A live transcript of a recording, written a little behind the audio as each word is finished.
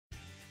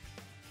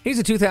Here's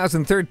a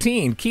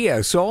 2013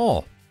 Kia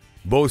Soul.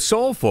 Both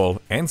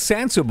soulful and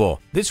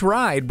sensible, this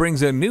ride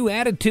brings a new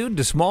attitude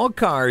to small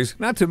cars,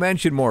 not to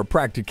mention more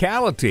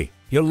practicality.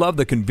 You'll love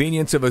the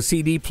convenience of a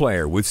CD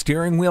player with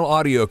steering wheel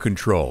audio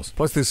controls,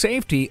 plus the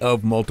safety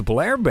of multiple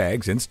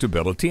airbags and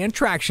stability and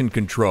traction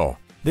control.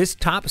 This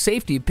top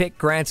safety pick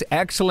grants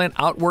excellent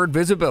outward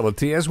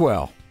visibility as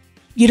well.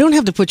 You don't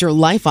have to put your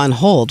life on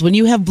hold when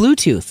you have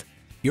Bluetooth.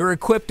 You're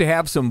equipped to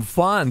have some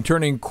fun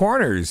turning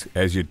corners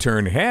as you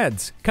turn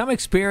heads. Come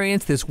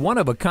experience this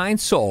one-of-a-kind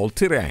Soul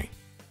today.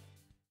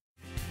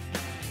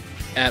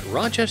 At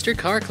Rochester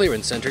Car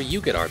Clearance Center,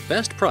 you get our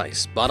best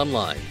price, bottom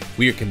line.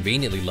 We are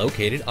conveniently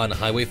located on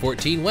Highway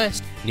 14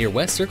 West near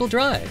West Circle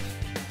Drive.